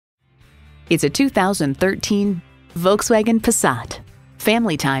It's a 2013 Volkswagen Passat.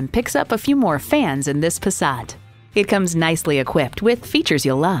 Family time picks up a few more fans in this Passat. It comes nicely equipped with features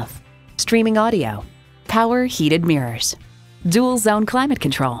you'll love: streaming audio, power heated mirrors, dual zone climate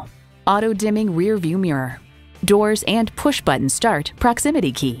control, auto dimming rear view mirror, doors and push button start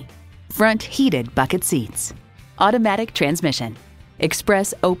proximity key, front heated bucket seats, automatic transmission,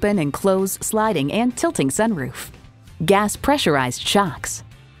 express open and close sliding and tilting sunroof, gas pressurized shocks,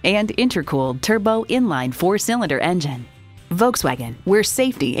 and intercooled turbo inline 4-cylinder engine. Volkswagen, where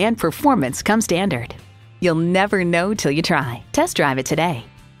safety and performance come standard. You'll never know till you try. Test drive it today.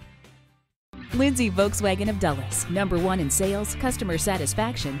 Lindsay Volkswagen of Dulles, #1 in sales, customer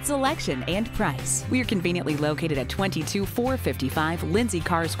satisfaction, selection, and price. We are conveniently located at 22455 Lindsay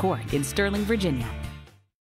Cars Court in Sterling, Virginia.